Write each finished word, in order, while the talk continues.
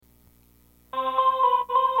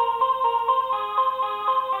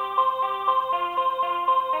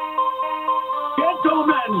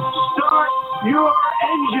your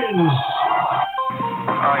engines.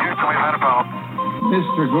 Houston, we've had a problem.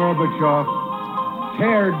 Mr. Gorbachev,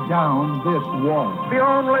 tear down this wall. The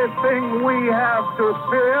only thing we have to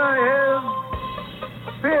fear is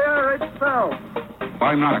fear itself.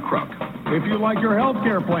 I'm not a crook. If you like your health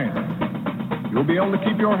care plan, you'll be able to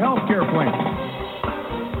keep your health care plan.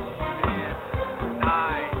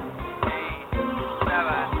 9, 8,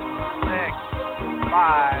 7, 6,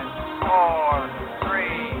 5, 4, 3,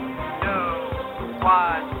 2, 1,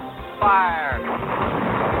 fire.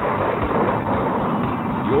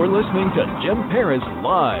 You're listening to Jim Paris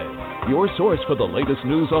Live, your source for the latest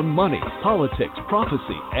news on money, politics,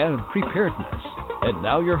 prophecy, and preparedness. And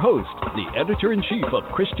now your host, the editor-in-chief of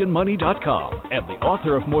ChristianMoney.com and the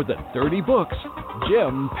author of more than 30 books,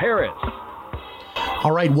 Jim Paris.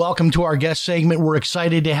 All right, welcome to our guest segment. We're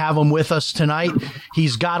excited to have him with us tonight.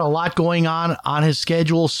 He's got a lot going on his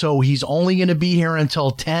schedule, so he's only going to be here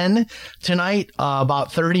until 10 tonight,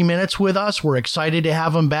 about 30 minutes with us. We're excited to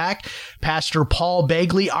have him back. Pastor Paul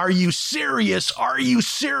Begley, are you serious? Are you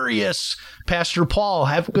serious? Pastor Paul,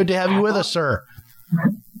 good to have you with us, sir.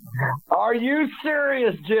 Are you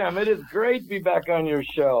serious, Jim? It is great to be back on your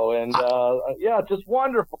show. And just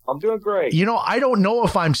wonderful. I'm doing great. You know, I don't know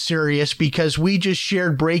if I'm serious because we just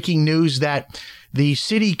shared breaking news that the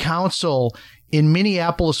city council in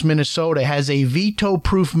Minneapolis, Minnesota has a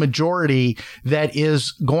veto-proof majority that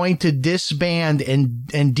is going to disband and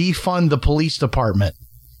defund the police department.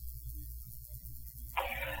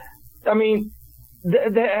 I mean,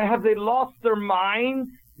 have they lost their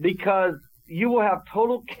minds? Because you will have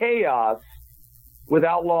total chaos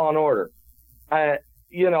without law and order. Are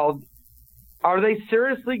they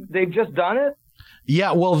seriously? They've just done it?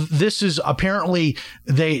 Yeah, well, this is apparently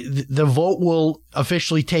the vote will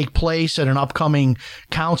officially take place at an upcoming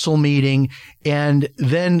council meeting, and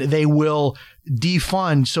then they will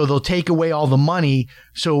defund. So they'll take away all the money.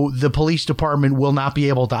 So the police department will not be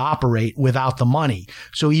able to operate without the money.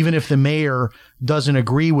 So even if the mayor doesn't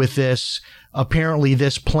agree with this, apparently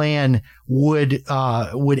this plan would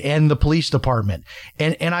end the police department.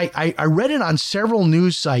 And I read it on several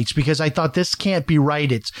news sites because I thought this can't be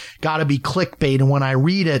right. It's got to be clickbait. And when I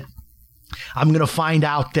read it, I'm going to find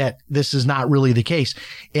out that this is not really the case.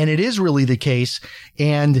 And it is really the case.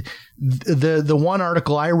 And the one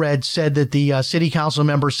article I read said that the city council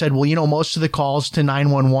member said, well, most of the calls to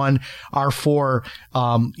 911 are for,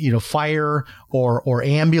 fire or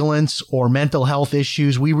ambulance or mental health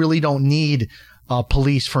issues. We really don't need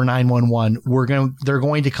police for 911. They're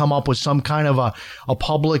going to come up with some kind of a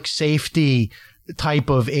public safety type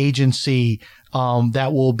of agency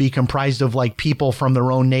that will be comprised of like people from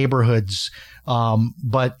their own neighborhoods.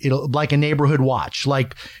 But it'll like a neighborhood watch,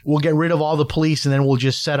 like we'll get rid of all the police and then we'll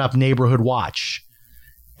just set up neighborhood watch.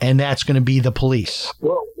 And that's going to be the police.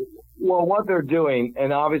 Well, what they're doing,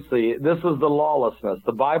 and obviously this is the lawlessness.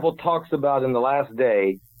 The Bible talks about in the last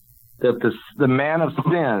day that the man of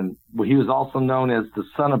sin, he was also known as the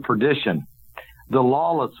son of perdition, the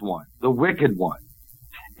lawless one, the wicked one.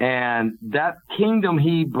 And that kingdom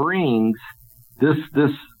he brings, this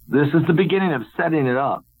is the beginning of setting it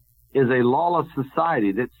up, is a lawless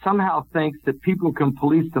society that somehow thinks that people can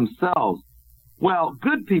police themselves. Well,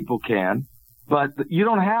 good people can, but you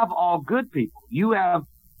don't have all good people. You have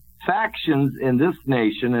factions in this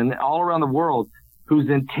nation and all around the world whose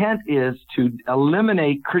intent is to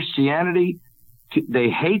eliminate Christianity. They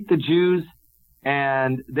hate the Jews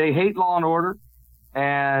and they hate law and order.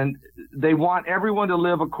 And they want everyone to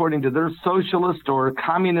live according to their socialist or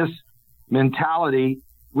communist mentality,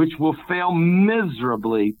 which will fail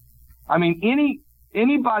miserably. I mean,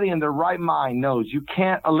 anybody in their right mind knows you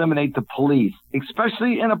can't eliminate the police,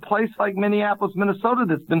 especially in a place like Minneapolis, Minnesota,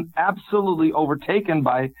 that's been absolutely overtaken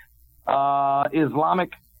by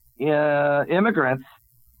Islamic immigrants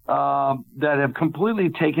that have completely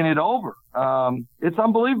taken it over. It's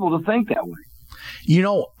unbelievable to think that way.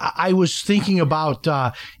 I was thinking about,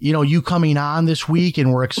 you coming on this week,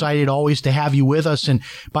 and we're excited always to have you with us. And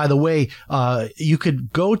by the way, you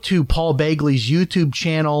could go to Paul Begley's YouTube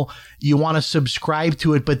channel. You want to subscribe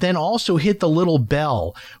to it, but then also hit the little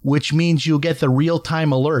bell, which means you'll get the real-time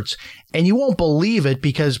alerts. And you won't believe it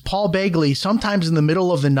because Paul Begley, sometimes in the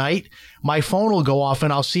middle of the night, my phone will go off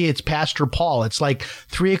and I'll see it's Pastor Paul. It's like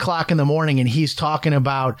 3:00 in the morning and he's talking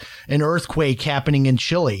about an earthquake happening in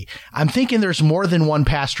Chile. I'm thinking there's more than one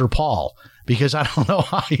Pastor Paul because I don't know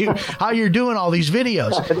how you're doing all these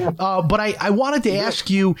videos. But I wanted to ask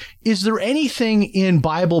you, is there anything in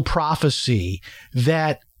Bible prophecy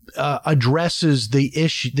that addresses the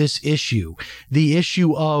issue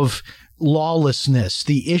of lawlessness,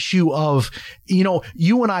 the issue of,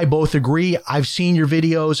 you and I both agree. I've seen your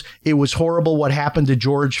videos. It was horrible what happened to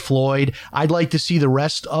George Floyd. I'd like to see the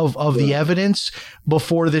rest of the evidence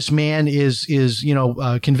before this man is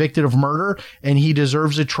convicted of murder, and he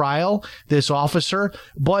deserves a trial, this officer.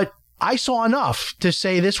 But I saw enough to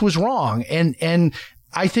say this was wrong. And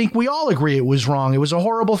I think we all agree it was wrong. It was a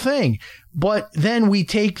horrible thing. But then we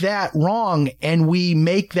take that wrong and we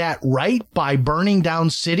make that right by burning down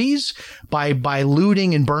cities, by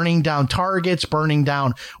looting and burning down Targets, burning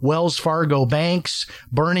down Wells Fargo banks,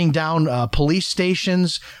 burning down police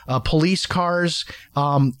stations, police cars.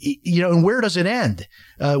 And where does it end?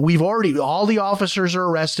 All the officers are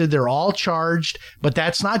arrested. They're all charged, but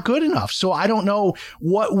that's not good enough. So I don't know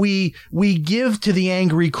what we give to the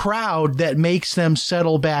angry crowd that makes them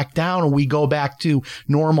settle back down and we go back to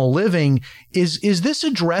normal living. Is this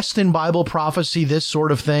addressed in Bible prophecy, this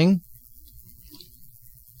sort of thing?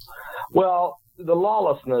 Well, the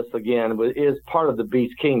lawlessness, again, is part of the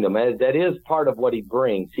beast kingdom. That is part of what he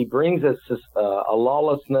brings. He brings us a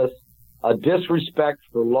lawlessness, a disrespect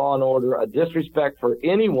for law and order, a disrespect for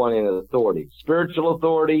anyone in authority, spiritual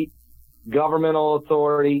authority, governmental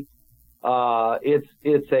authority.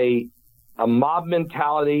 It's a mob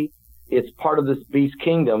mentality. It's part of this beast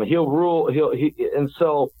kingdom. He'll rule.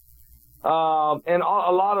 And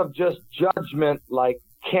a lot of just judgment, like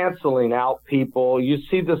canceling out people. You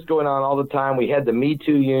see this going on all the time. We had the Me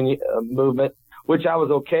Too movement, which I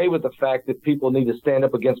was okay with the fact that people need to stand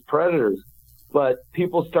up against predators. But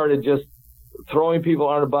people started just throwing people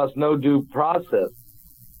under the bus, no due process.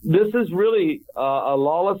 This is really a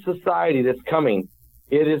lawless society that's coming.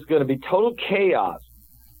 It is going to be total chaos,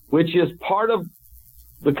 which is part of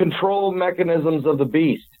the control mechanisms of the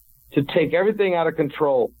beast to take everything out of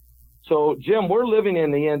control. So, Jim, we're living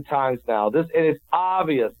in the end times now. And it's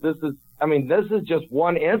obvious. This is just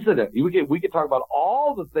one incident. We could talk about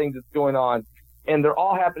all the things that's going on, and they're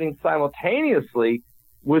all happening simultaneously,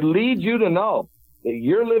 would lead you to know that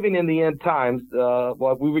you're living in the end times,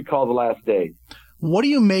 what we would call the last days. What do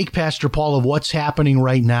you make, Pastor Paul, of what's happening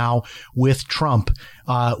right now with Trump?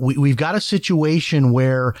 We've got a situation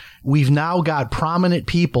where we've now got prominent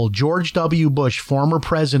people. George W. Bush, former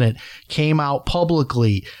president, came out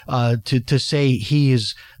publicly to say he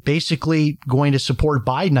is basically going to support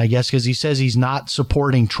Biden, I guess, because he says he's not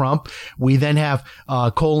supporting Trump. We then have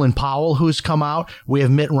Colin Powell, who's come out. We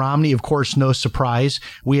have Mitt Romney, of course, no surprise.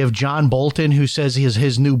 We have John Bolton, who says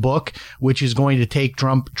his new book, which is going to take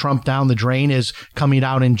Trump down the drain, is coming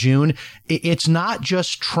out in June. It's not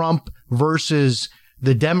just Trump versus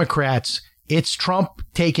the Democrats. It's Trump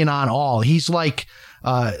taking on all. He's like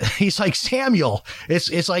Samuel.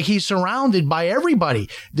 It's like he's surrounded by everybody.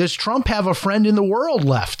 Does Trump have a friend in the world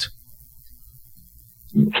left?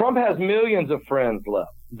 Trump has millions of friends left.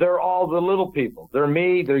 They're all the little people. They're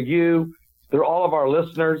me. They're you. They're all of our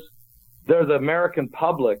listeners. They're the American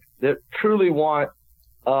public that truly want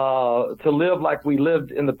to live like we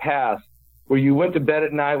lived in the past, where you went to bed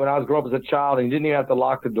at night when I was growing up as a child and you didn't even have to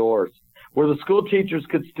lock the doors, where the school teachers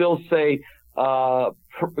could still say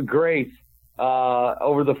grace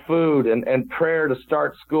over the food and prayer to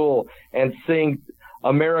start school and sing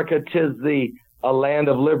America 'Tis Thee, a land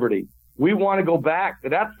of liberty. We want to go back.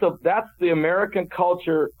 That's the American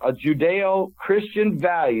culture, Judeo-Christian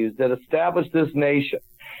values that established this nation.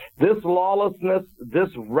 This lawlessness, this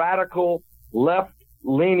radical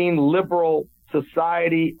left-leaning liberal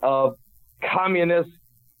society of communists,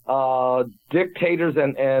 dictators,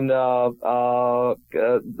 and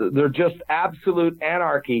they're just absolute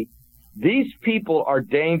anarchy. These people are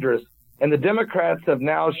dangerous, and the Democrats have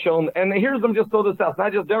now shown, and here's them just throw this out, it's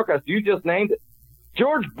not just Democrats, you just named it.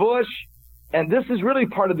 George Bush, and this is really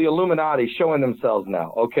part of the Illuminati showing themselves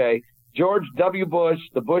now, okay? George W. Bush,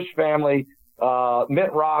 the Bush family,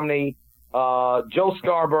 Mitt Romney, Joe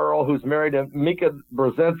Scarborough, who's married to Mika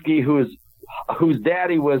Brzezinski, whose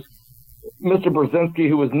daddy was Mr. Brzezinski,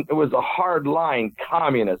 who was a hard-line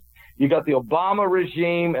communist. You got the Obama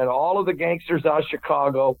regime and all of the gangsters out of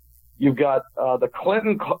Chicago. You've got the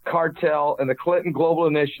Clinton cartel and the Clinton Global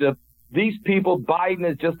Initiative. These people, Biden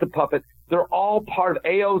is just a puppet. They're all part of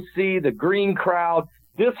AOC, the Green Crowd.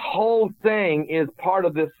 This whole thing is part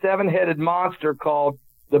of this seven-headed monster called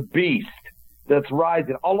the Beast that's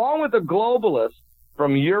rising, along with the globalists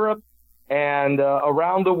from Europe and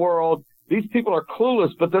around the world. These people are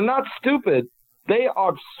clueless, but they're not stupid. They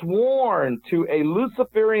are sworn to a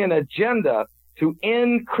Luciferian agenda to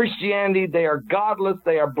end Christianity. They are godless.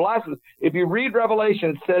 They are blasphemous. If you read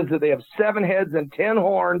Revelation, it says that they have 7 heads and 10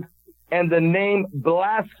 horns, and the name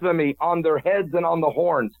blasphemy on their heads and on the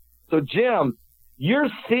horns. So, Jim, you're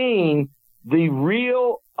seeing the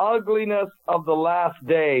real ugliness of the last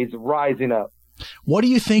days rising up. What do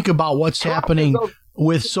you think about what's happening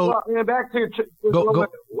with back to your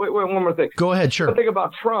wait, one more thing. Go ahead, sure. The thing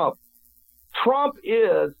about Trump. Trump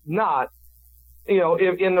is not,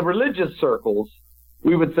 in the religious circles,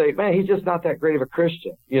 we would say, man, he's just not that great of a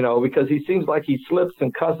Christian, because he seems like he slips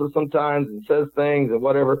and cusses sometimes and says things and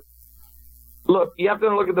whatever. Look, you have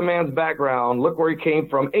to look at the man's background, look where he came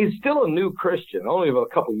from. He's still a new Christian, only about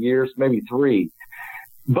a couple of years, maybe 3.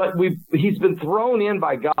 But he's been thrown in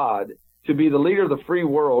by God to be the leader of the free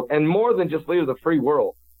world, and more than just leader of the free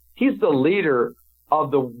world. He's the leader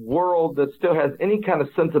of the world that still has any kind of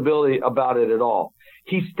sensibility about it at all.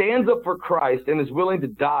 He stands up for Christ and is willing to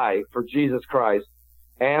die for Jesus Christ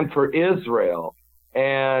and for Israel.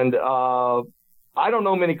 And I don't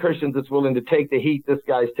know many Christians that's willing to take the heat this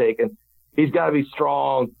guy's taken. He's got to be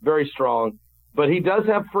strong, very strong. But he does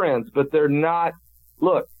have friends, but they're not.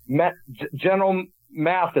 Look, General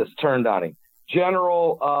Mathis turned on him.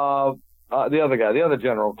 General, the other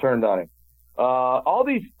general turned on him. All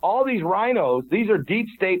these rhinos, these are deep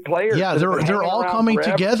state players. Yeah, they're all coming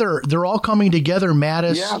together. They're all coming together.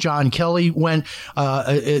 Mattis, John Kelly went.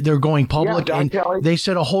 They're going public, and they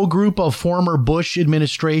said a whole group of former Bush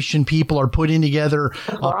administration people are putting together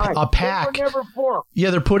a PAC. They were never formed.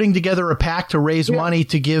 Yeah, they're putting together a PAC to raise money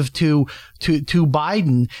to give to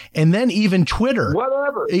Biden, and then even Twitter.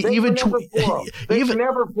 Whatever. They were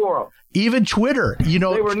never for them. Even Twitter, they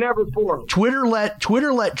were never for them. Twitter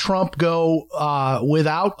let Trump go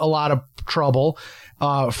without a lot of trouble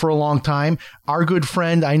for a long time. Our good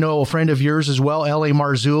friend, I know a friend of yours as well, L.A.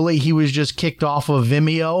 Marzulli, he was just kicked off of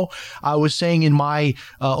Vimeo. I was saying in my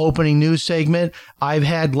opening news segment, I've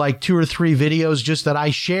had like 2 or 3 videos just that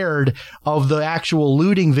I shared of the actual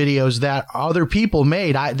looting videos that other people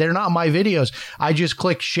made. They're not my videos. I just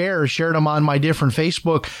clicked share, shared them on my different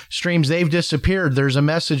Facebook streams. They've disappeared. There's a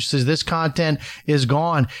message that says this content is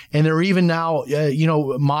gone. And they're even now,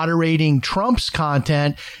 moderating Trump's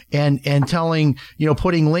content and telling,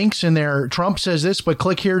 putting links in there. Trump says this, but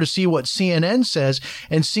click here to see what CNN says.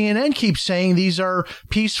 And CNN keeps saying these are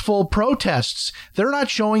peaceful protests. They're not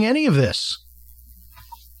showing any of this.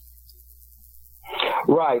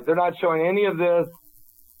 Right. They're not showing any of this.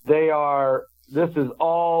 This is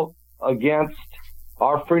all against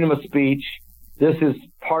our freedom of speech. This is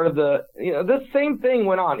part of this same thing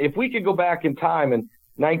went on. If we could go back in time in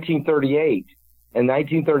 1938 and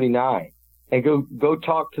 1939 and go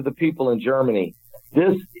talk to the people in Germany,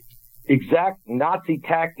 this exact Nazi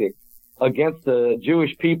tactic against the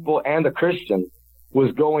Jewish people and the Christians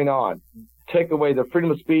was going on. Take away the freedom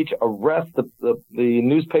of speech, arrest the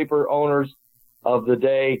newspaper owners of the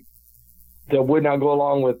day that would not go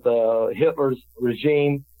along with Hitler's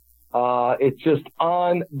regime. It's just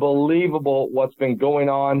unbelievable what's been going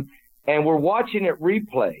on, and we're watching it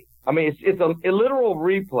replay. I mean, it's a literal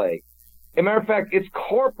replay. As a matter of fact, it's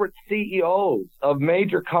corporate CEOs of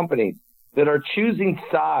major companies that are choosing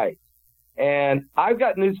sides. And I've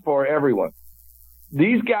got news for everyone.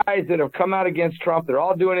 These guys that have come out against Trump, they're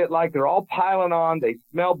all doing it like they're all piling on. They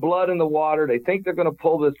smell blood in the water. They think they're going to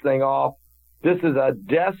pull this thing off. This is a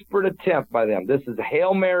desperate attempt by them. This is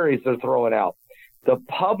Hail Marys they're throwing out. The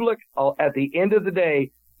public, at the end of the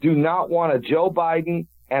day, do not want a Joe Biden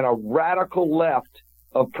and a radical left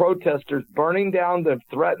of protesters burning down,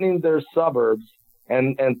 threatening their suburbs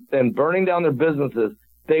and burning down their businesses.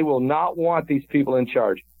 They will not want these people in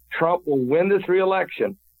charge. Trump will win this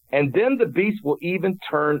re-election, and then the beast will even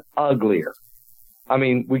turn uglier. I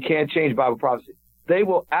mean, we can't change Bible prophecy. They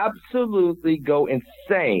will absolutely go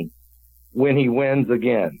insane when he wins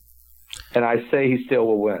again. And I say he still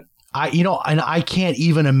will win. I can't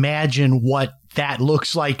even imagine what that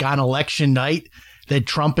looks like on election night, that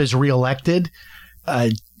Trump is reelected.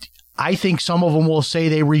 I think some of them will say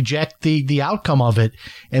they reject the outcome of it,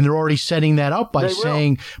 and they're already setting that up by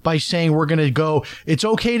saying we're going to go. It's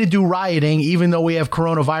okay to do rioting, even though we have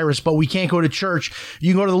coronavirus, but we can't go to church.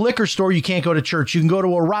 You can go to the liquor store, you can't go to church. You can go to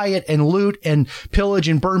a riot and loot and pillage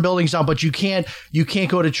and burn buildings down, but you can't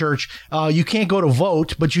go to church. You can't go to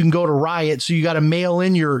vote, but you can go to riot. So you got to mail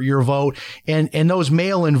in your vote, and those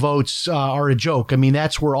mail-in votes are a joke. I mean,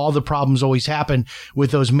 that's where all the problems always happen with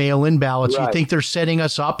those mail-in ballots. Right. You think they're setting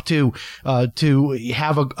us up to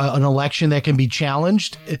have an election that can be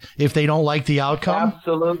challenged if they don't like the outcome?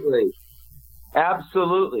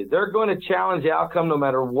 Absolutely. They're going to challenge the outcome no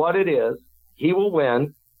matter what it is. He will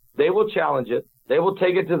win. They will challenge it. They will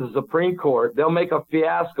take it to the Supreme Court. They'll make a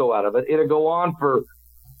fiasco out of it. It'll go on for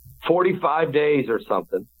 45 days or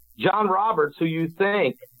something. John Roberts, who you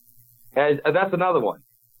think, that's another one.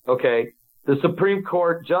 Okay. the Supreme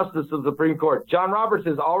Court, Justice of the Supreme Court, John Roberts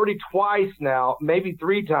has already twice now, maybe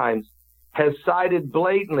 3 times, has sided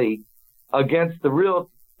blatantly against the real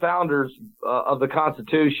founders of the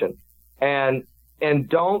Constitution. And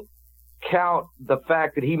don't count the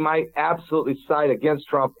fact that he might absolutely side against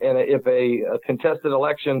Trump if a contested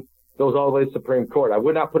election goes all the way to the Supreme Court. I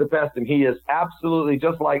would not put it past him. He is absolutely,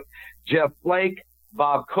 just like Jeff Flake,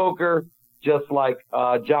 Bob Coker, just like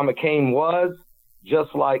John McCain was,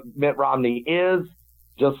 just like Mitt Romney is,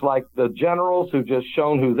 just like the generals who just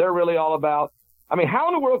shown who they're really all about. I mean, how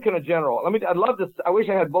in the world can a general? I'd love to. I wish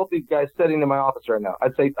I had both these guys sitting in my office right now.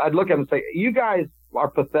 I'd look at them and say, you guys are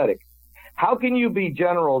pathetic. How can you be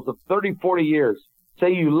generals of 30, 40 years,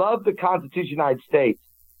 say you love the Constitution of the United States,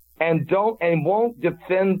 and won't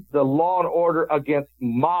defend the law and order against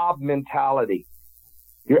mob mentality?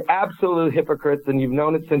 You're absolute hypocrites, and you've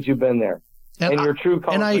known it since you've been there. And you're true.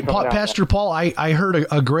 Pastor Paul, I heard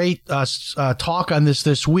a great talk on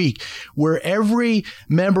this week, where every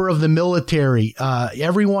member of the military,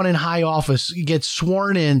 everyone in high office, gets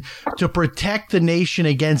sworn in to protect the nation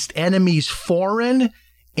against enemies, foreign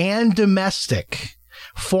and domestic.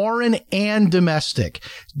 Foreign and domestic.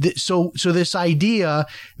 So this idea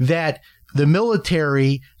that the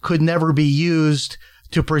military could never be used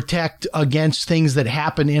to protect against things that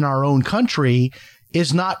happen in our own country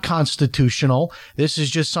is not constitutional. This is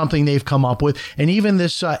just something they've come up with. And even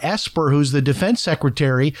this Esper, who's the defense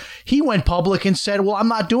secretary, he went public and said, well, I'm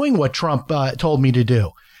not doing what Trump told me to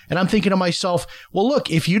do. And I'm thinking to myself, well, look,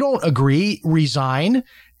 if you don't agree, resign.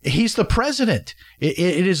 He's the president.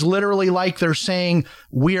 It is literally like they're saying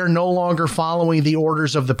we are no longer following the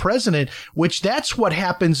orders of the president, which that's what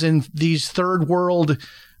happens in these third world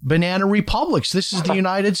banana republics. This is the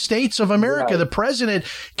United States of America. Right. The president,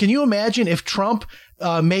 can you imagine if Trump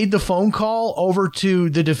made the phone call over to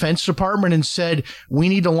the Defense Department and said, we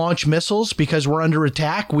need to launch missiles because we're under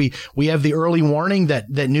attack. We have the early warning that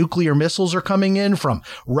nuclear missiles are coming in from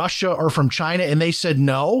Russia or from China. And they said,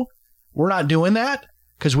 no, we're not doing that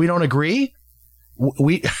because we don't agree.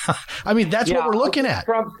 I mean, that's what we're looking at.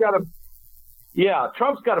 Trump's got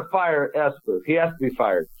to fire Esper. He has to be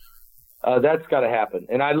fired. That's got to happen.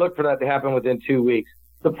 And I look for that to happen within 2 weeks.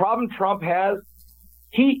 The problem Trump has,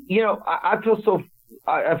 I feel so,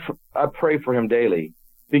 I pray for him daily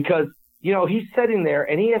because, he's sitting there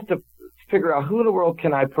and he has to figure out who in the world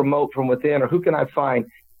can I promote from within or who can I find.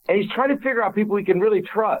 And he's trying to figure out people he can really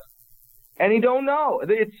trust. And he don't know.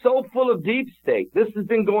 It's so full of deep state. This has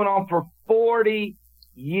been going on for 40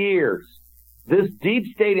 years. This deep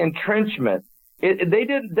state entrenchment. They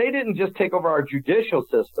didn't just take over our judicial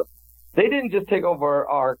system. They didn't just take over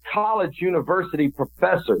our college university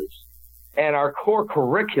professors and our core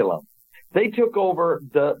curriculum. They took over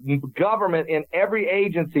the government in every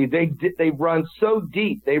agency. They run so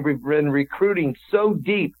deep. They've been recruiting so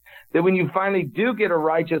deep that when you finally do get a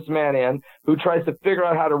righteous man in who tries to figure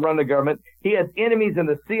out how to run the government, he has enemies in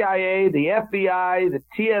the CIA, the FBI, the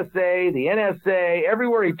TSA, the NSA,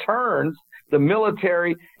 everywhere he turns, the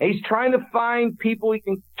military, and he's trying to find people he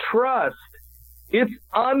can trust. It's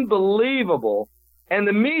unbelievable. And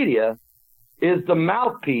the media is the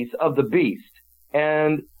mouthpiece of the beast.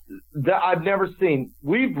 And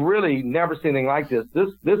we've really never seen anything like this.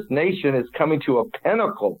 This nation is coming to a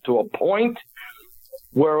pinnacle, to a point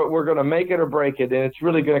where we're going to make it or break it. And it's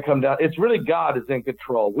really going to come down. It's really God is in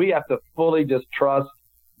control. We have to fully just trust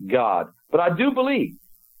God. But I do believe,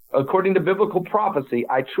 according to biblical prophecy,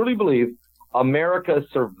 I truly believe America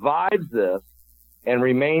survives this and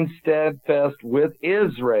remains steadfast with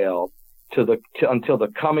Israel until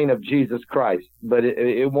the coming of Jesus Christ. But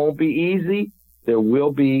it won't be easy. There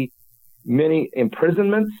will be many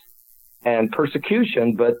imprisonments and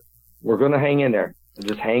persecution, but we're going to hang in there.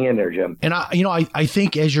 Just hang in there, Jim. And I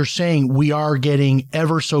think, as you're saying, we are getting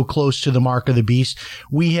ever so close to the mark of the beast.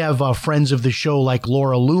 We have friends of the show like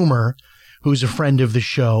Laura Loomer, who's a friend of the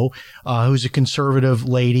show, who's a conservative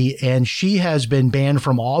lady, and she has been banned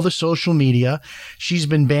from all the social media. She's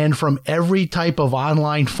been banned from every type of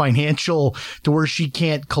online financial to where she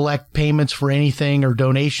can't collect payments for anything or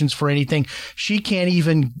donations for anything. She can't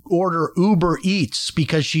even order Uber Eats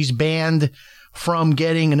because she's banned from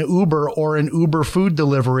getting an Uber or an Uber food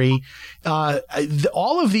delivery.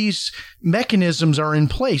 All of these mechanisms are in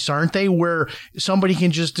place, aren't they? Where somebody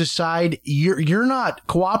can just decide you're not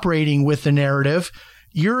cooperating with the narrative.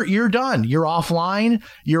 you're done. You're offline.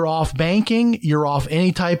 You're off banking. You're off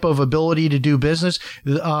any type of ability to do business.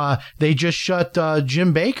 They just shut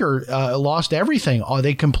Jim Baker, lost everything.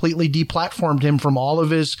 They completely deplatformed him from all of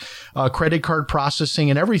his credit card processing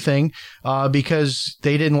and everything because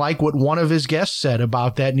they didn't like what one of his guests said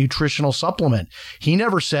about that nutritional supplement. He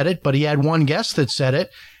never said it, but he had one guest that said it,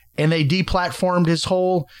 and they deplatformed his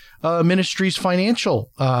whole ministry's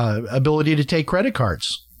financial ability to take credit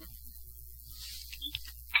cards.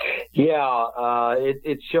 Yeah,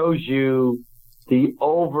 it shows you the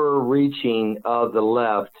overreaching of the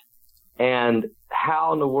left and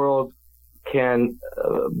how in the world can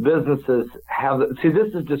businesses have – see,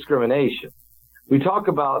 this is discrimination. We talk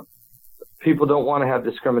about people don't want to have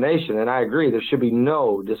discrimination, and I agree. There should be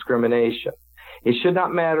no discrimination. It should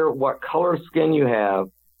not matter what color skin you have,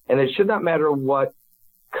 and it should not matter what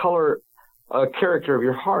color character of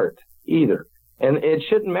your heart either. And it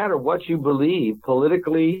shouldn't matter what you believe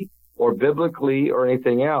politically or biblically or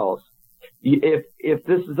anything else. If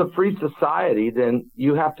this is a free society, then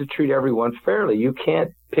you have to treat everyone fairly. You can't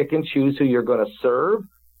pick and choose who you're going to serve,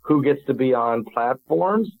 who gets to be on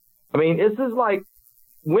platforms. I mean, this is like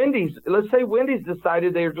Wendy's. Let's say Wendy's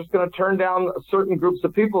decided they were just going to turn down certain groups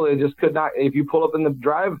of people. They just could not. If you pull up in the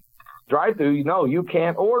drive-through, you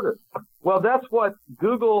can't order. Well, that's what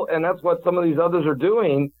Google and that's what some of these others are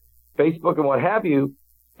doing, Facebook and what have you.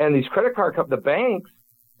 And these credit card companies, the banks,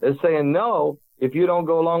 is saying, no, if you don't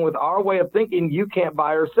go along with our way of thinking, you can't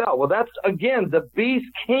buy or sell. Well, that's, again, the beast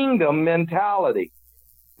kingdom mentality.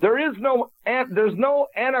 There's no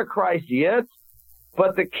antichrist yet,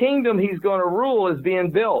 but the kingdom he's going to rule is being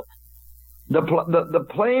built. The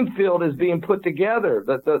playing field is being put together.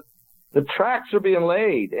 The tracks are being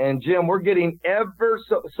laid. And, Jim, we're getting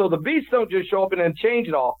so the beasts don't just show up and then change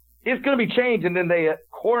it all. It's going to be changed, and then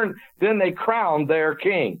they crown their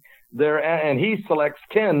king. And he selects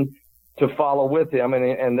 10 to follow with him,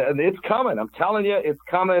 and it's coming. I'm telling you, it's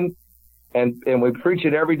coming. And we preach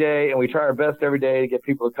it every day, and we try our best every day to get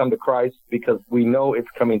people to come to Christ because we know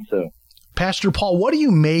it's coming soon. Pastor Paul, what do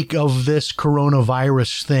you make of this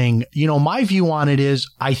coronavirus thing? My view on it is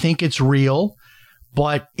I think it's real.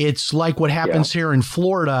 But it's like what happens here in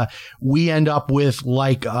Florida. We end up with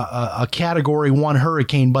like a Category 1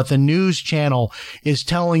 hurricane, but the news channel is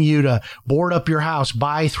telling you to board up your house,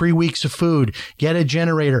 buy 3 weeks of food, get a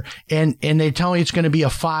generator, and they tell you it's going to be a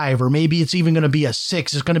 5, or maybe it's even going to be a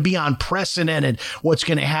 6. It's going to be unprecedented what's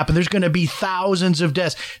going to happen. There's going to be thousands of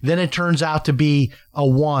deaths. Then it turns out to be a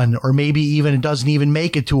 1, or maybe even it doesn't even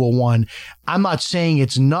make it to a 1. I'm not saying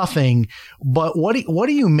it's nothing, but what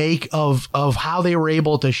do you make of how they were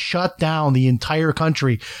able to shut down the entire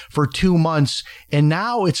country for 2 months, and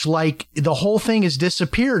now it's like the whole thing has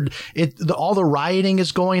disappeared. All the rioting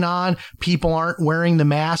is going on. People aren't wearing the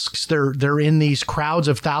masks. They're in these crowds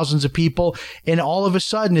of thousands of people, and all of a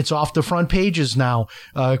sudden it's off the front pages now.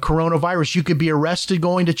 Coronavirus. You could be arrested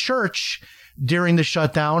going to church during the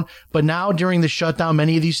shutdown, but now during the shutdown,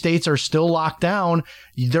 many of these states are still locked down.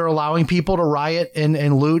 They're allowing people to riot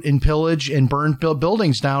and loot and pillage and burn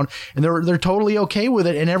buildings down, and they're totally okay with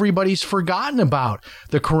it, and everybody's forgotten about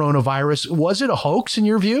the coronavirus. Was it a hoax in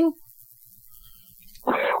your view?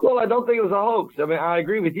 Well, I don't think it was a hoax. I mean, I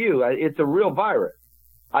agree with you. It's a real virus.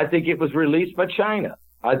 I think it was released by China.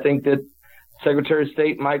 I think that Secretary of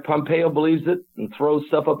State Mike Pompeo believes it and throws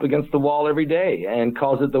stuff up against the wall every day and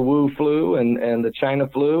calls it the Wu flu and the China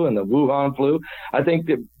flu and the Wuhan flu. I think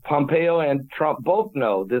that Pompeo and Trump both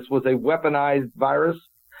know this was a weaponized virus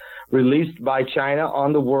released by China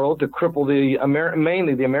on the world to cripple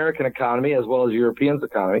mainly the American economy as well as Europeans'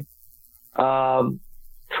 economy.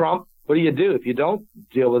 Trump, what do you do if you don't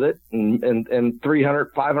deal with it and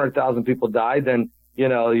 500,000 people died? Then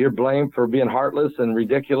you're blamed for being heartless and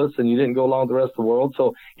ridiculous, and you didn't go along with the rest of the world.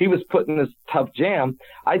 So he was put in this tough jam.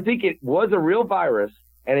 I think it was a real virus,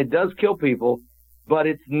 and it does kill people, but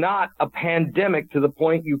it's not a pandemic to the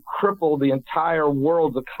point you cripple the entire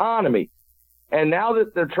world's economy. And now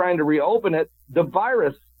that they're trying to reopen it, the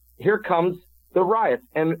virus, here comes the riots.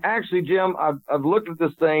 And actually, Jim, I've looked at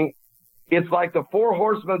this thing. It's like the 4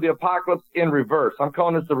 horsemen of the apocalypse in reverse. I'm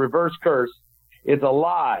calling this the reverse curse. It's a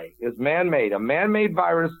lie. It's man-made, a man-made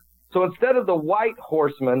virus. So instead of the white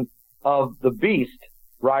horsemen of the beast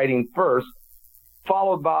riding first,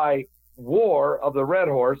 followed by war of the red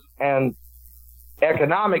horse and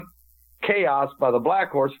economic chaos by the black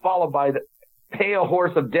horse, followed by the pale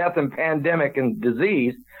horse of death and pandemic and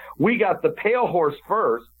disease, we got the pale horse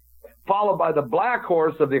first, followed by the black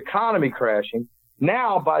horse of the economy crashing,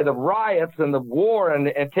 now by the riots and the war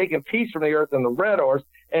and taking peace from the earth and the red horse.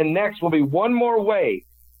 And next will be one more wave.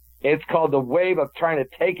 It's called the wave of trying to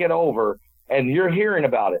take it over and you're hearing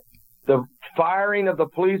about it. The firing of the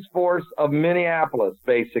police force of Minneapolis,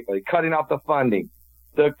 basically, cutting off the funding.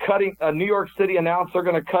 New York City announced they're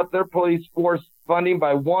going to cut their police force funding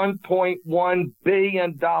by $1.1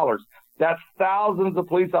 billion. That's thousands of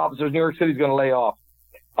police officers New York City is going to lay off.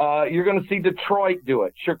 You're going to see Detroit do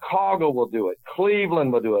it. Chicago will do it.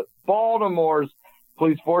 Cleveland will do it. Baltimore's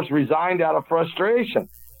police force resigned out of frustration.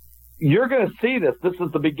 You're going to see this. This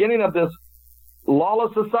is the beginning of this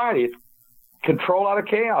lawless society. It's control out of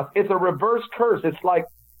chaos. It's a reverse curse. It's like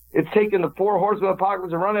it's taking the four horsemen of the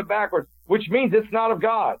apocalypse and running it backwards, which means it's not of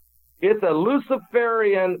God. It's a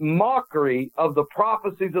Luciferian mockery of the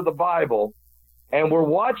prophecies of the Bible, and we're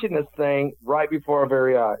watching this thing right before our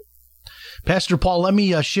very eyes. Pastor Paul, let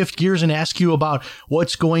me shift gears and ask you about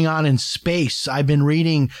what's going on in space. I've been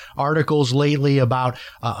reading articles lately about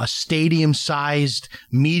a stadium-sized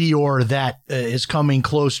meteor that is coming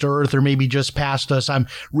close to Earth or maybe just past us. I'm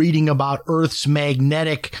reading about Earth's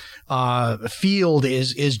magnetic field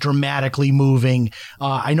is dramatically moving.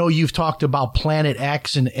 I know you've talked about Planet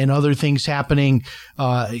X and other things happening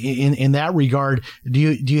in that regard. Do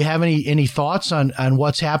you have any thoughts on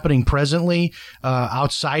what's happening presently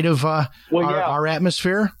outside of our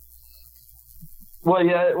atmosphere? Well,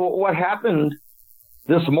 yeah. What happened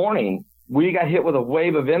this morning? We got hit with a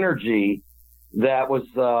wave of energy that was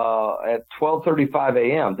at 12:35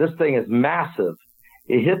 a.m. This thing is massive.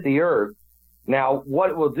 It hit the Earth. Now,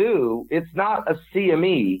 what it will do? It's not a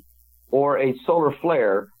CME or a solar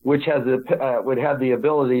flare, which would have the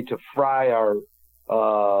ability to fry our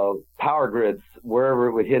power grids wherever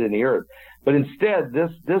it would hit in the Earth. But instead,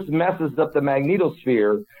 this messes up the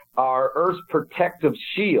magnetosphere, our Earth's protective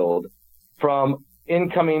shield from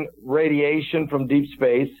incoming radiation from deep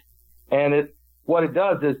space. And what it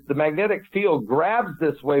does is the magnetic field grabs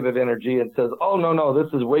this wave of energy and says, oh, no,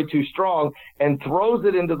 this is way too strong, and throws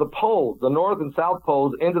it into the poles, the north and south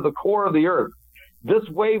poles, into the core of the Earth. This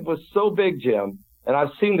wave was so big, Jim, and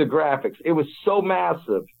I've seen the graphics. It was so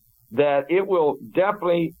massive that it will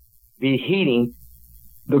definitely be heating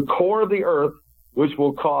the core of the Earth, which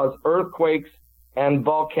will cause earthquakes and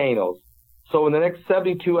volcanoes. So in the next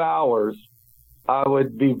 72 hours, I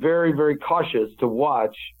would be very, very cautious to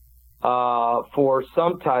watch for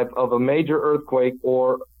some type of a major earthquake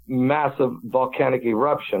or massive volcanic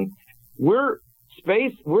eruption.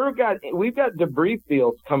 We've got debris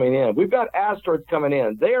fields coming in. We've got asteroids coming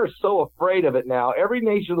in. They are so afraid of it now. Every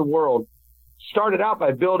nation of the world started out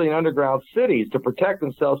by building underground cities to protect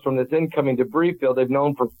themselves from this incoming debris field they've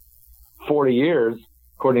known for 40 years,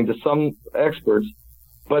 according to some experts.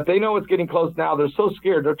 But they know it's getting close now. They're so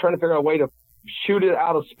scared. They're trying to figure out a way to shoot it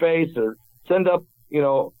out of space or send up,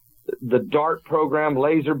 the DART program,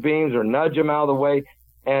 laser beams, or nudge them out of the way.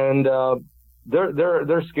 And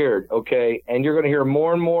they're scared, okay? And you're going to hear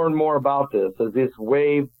more and more and more about this as this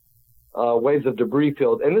waves of debris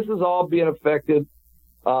field. And this is all being affected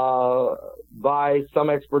by,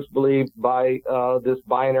 some experts believe, by this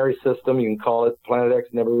binary system. You can call it Planet X,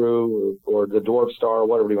 Nibiru, or the dwarf star, or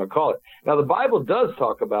whatever you want to call it. Now, the Bible does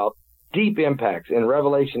talk about deep impacts in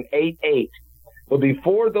Revelation 8:8. But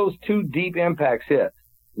before those two deep impacts hit,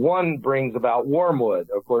 one brings about wormwood,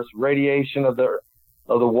 of course, radiation of the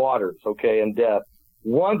waters, okay, and death.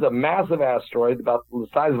 One's a massive asteroid about the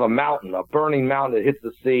size of a mountain, a burning mountain that hits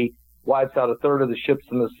the sea, wipes out a third of the ships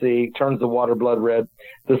in the sea, turns the water blood red.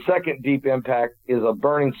 The second deep impact is a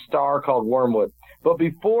burning star called wormwood. But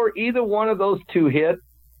before either one of those two hit,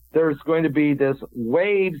 there's going to be this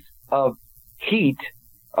waves of heat,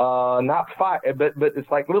 not fire, but it's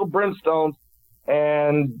like little brimstones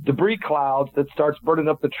and debris clouds that starts burning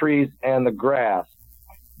up the trees and the grass.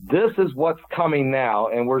 This is what's coming now,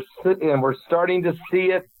 and we're starting to see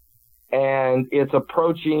it, and it's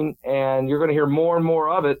approaching, and you're going to hear more and more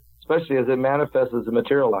of it, especially as it manifests as it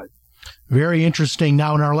materializes. Very interesting.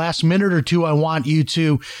 Now, in our last minute or two, I want you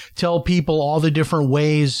to tell people all the different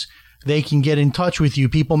ways they can get in touch with you.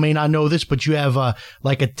 People may not know this, but you have a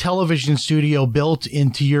television studio built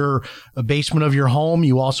into your basement of your home.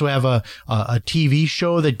 You also have a TV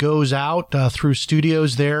show that goes out through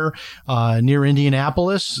studios there near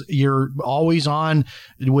Indianapolis. You're always on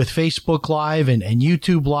with Facebook Live and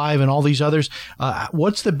YouTube Live and all these others.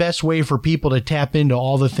 What's the best way for people to tap into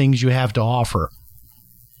all the things you have to offer?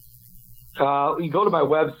 You go to my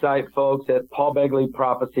website, folks, at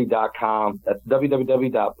paulbegleyprophecy.com. That's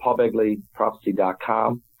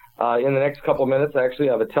www.paulbegleyprophecy.com. In the next couple of minutes, I actually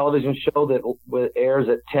have a television show that airs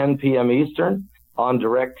at 10 p.m. Eastern on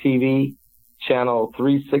DirecTV, channel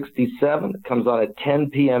 367. It comes on at 10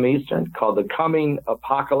 p.m. Eastern, called The Coming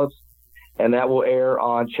Apocalypse, and that will air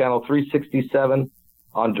on channel 367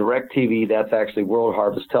 on DirecTV. That's actually World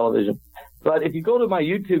Harvest Television. But if you go to my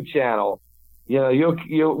YouTube channel,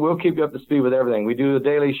 we'll keep you up to speed with everything. We do a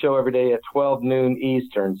daily show every day at 12 noon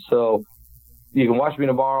Eastern. So you can watch me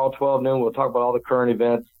tomorrow, 12 noon. We'll talk about all the current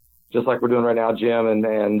events, just like we're doing right now, Jim.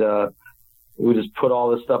 And we just put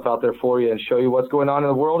all this stuff out there for you and show you what's going on in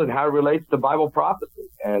the world and how it relates to Bible prophecy.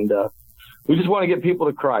 And we just want to get people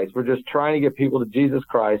to Christ. We're just trying to get people to Jesus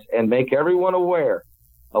Christ and make everyone aware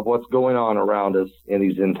of what's going on around us in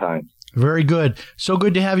these end times. Very good. So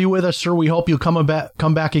good to have you with us, sir. We hope you'll come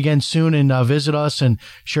back again soon and visit us and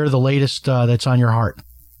share the latest that's on your heart.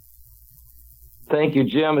 Thank you,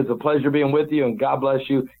 Jim. It's a pleasure being with you, and God bless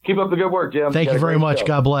you. Keep up the good work, Jim. Thank you very much. Show.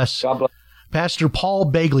 God bless. God bless. Pastor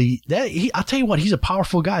Paul Begley. I'll tell you what, he's a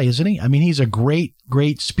powerful guy, isn't he? I mean, he's a great,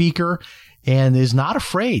 great speaker and is not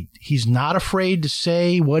afraid. He's not afraid to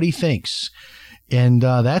say what he thinks. And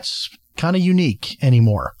that's kind of unique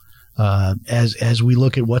anymore. As we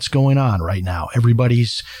look at what's going on right now,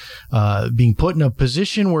 everybody's being put in a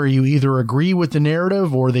position where you either agree with the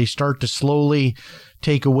narrative or they start to slowly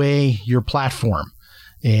take away your platform,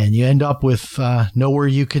 and you end up with nowhere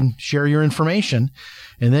you can share your information.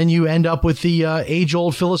 And then you end up with the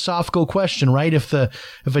age-old philosophical question, right? If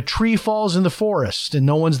a tree falls in the forest and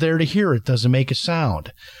no one's there to hear it, doesn't make a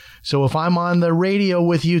sound. So if I'm on the radio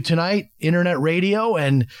with you tonight, internet radio,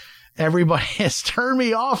 and everybody has turned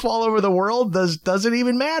me off all over the world, does it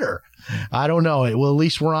even matter? I don't know. Well, at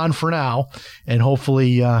least we're on for now, and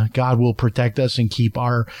hopefully God will protect us and keep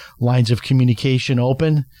our lines of communication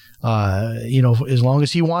open. As long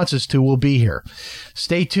as he wants us to, we'll be here.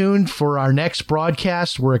 Stay tuned for our next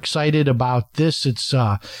broadcast. We're excited about this. It's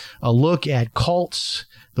a look at cults,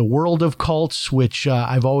 the world of cults, which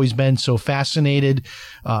I've always been so fascinated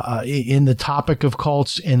in the topic of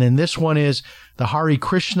cults. And then this one is the Hare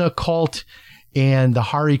Krishna cult and the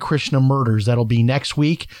Hare Krishna murders. That'll be next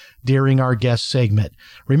week during our guest segment.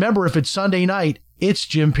 Remember, if it's Sunday night, it's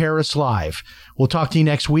Jim Paris Live. We'll talk to you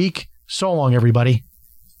next week. So long, everybody.